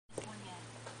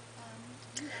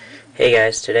Hey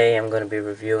guys, today I'm going to be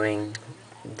reviewing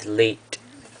Delete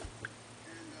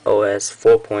OS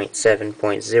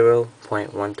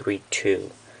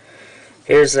 4.7.0.132.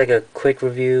 Here's like a quick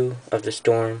review of the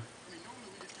storm.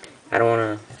 I don't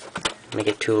want to make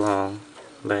it too long,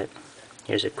 but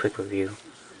here's a quick review.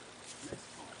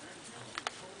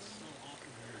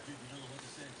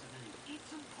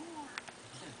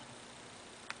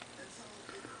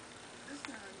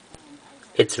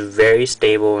 It's very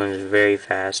stable and it's very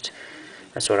fast.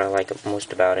 That's what I like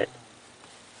most about it.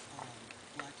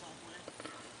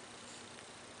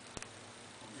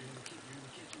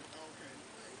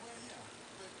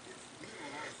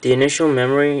 The initial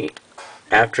memory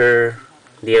after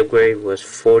the upgrade was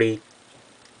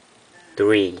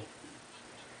 43,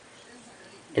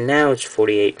 and now it's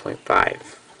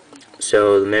 48.5.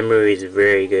 So the memory is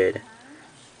very good.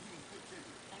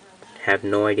 Have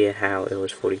no idea how it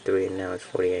was 43 and now it's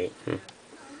 48.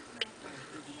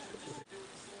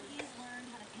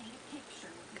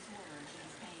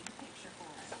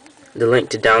 The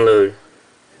link to download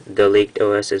the leaked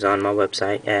OS is on my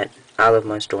website at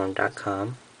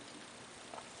ilovemystorm.com.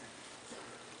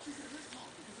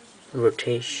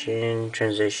 Rotation,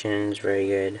 transitions, very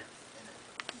good.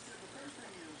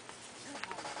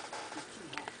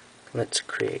 Let's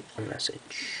create a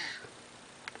message.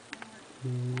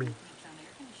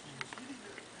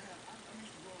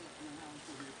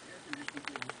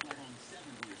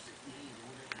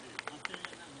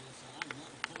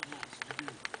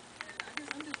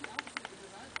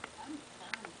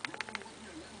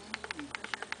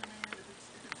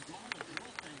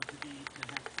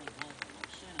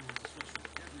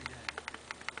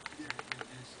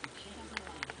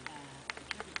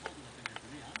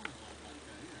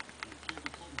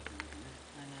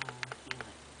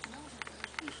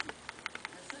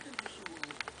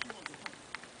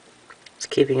 It's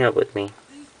keeping up with me.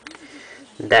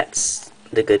 That's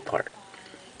the good part.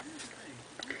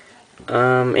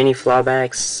 Any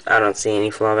fallbacks? I don't see any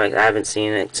fallbacks. I haven't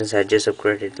seen it since I just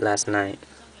upgraded last night.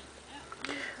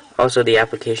 Also, the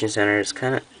application center is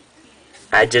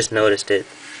I just noticed it.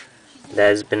 That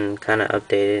has been kind of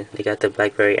updated. They got the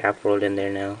BlackBerry app rolled in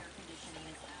there now.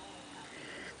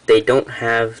 They don't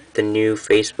have the new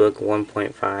Facebook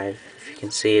 1.5. If you can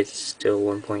see, it's still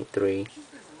 1.3.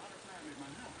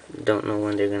 Don't know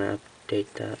when they're gonna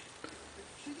update that.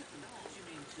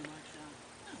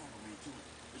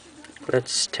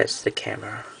 Let's test the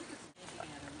camera.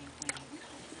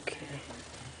 Okay.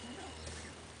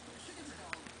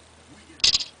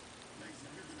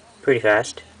 Pretty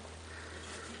fast.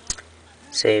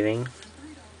 Saving.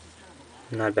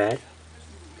 Not bad.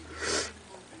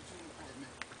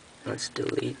 Let's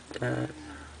delete that.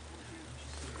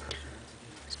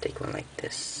 Let's take one like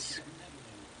this.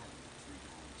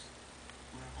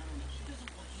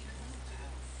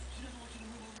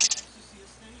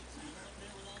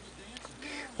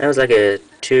 That was like a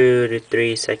 2 to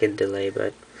 3 second delay,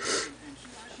 but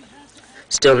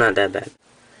still not that bad.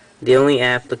 The only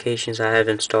applications I have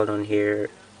installed on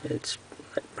here, it's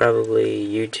probably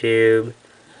YouTube,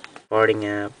 farting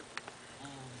app,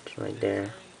 it's right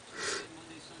there,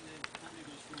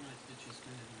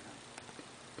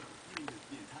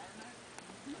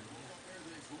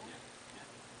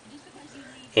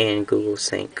 and Google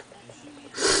Sync.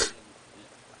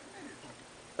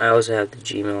 I also have the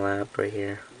Gmail app right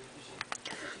here.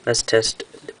 Let's test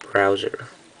the browser.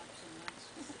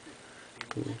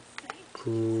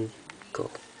 Google.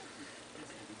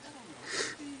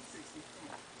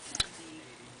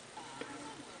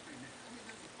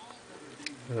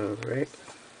 Alright.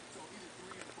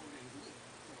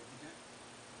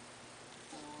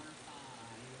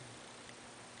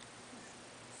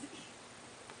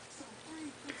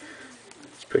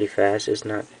 It's pretty fast, it's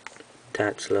not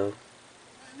that slow.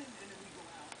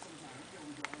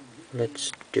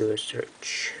 Let's do a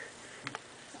search.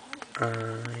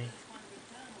 I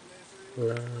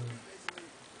love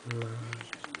my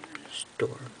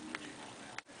storm.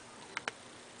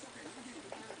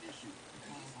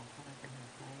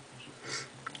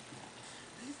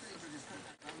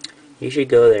 You should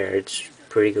go there, it's a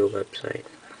pretty good website.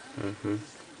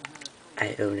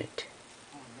 I own it.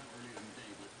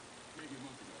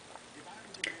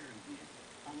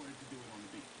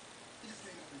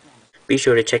 Be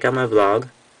sure to check out my blog,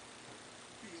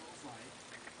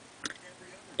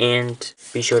 and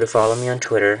be sure to follow me on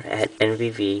Twitter at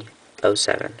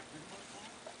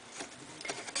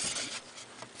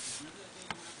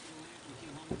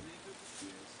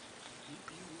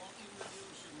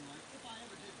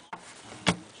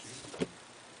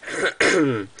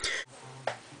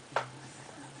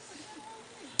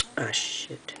Ah,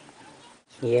 shit.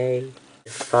 Yay.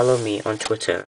 Follow me on Twitter.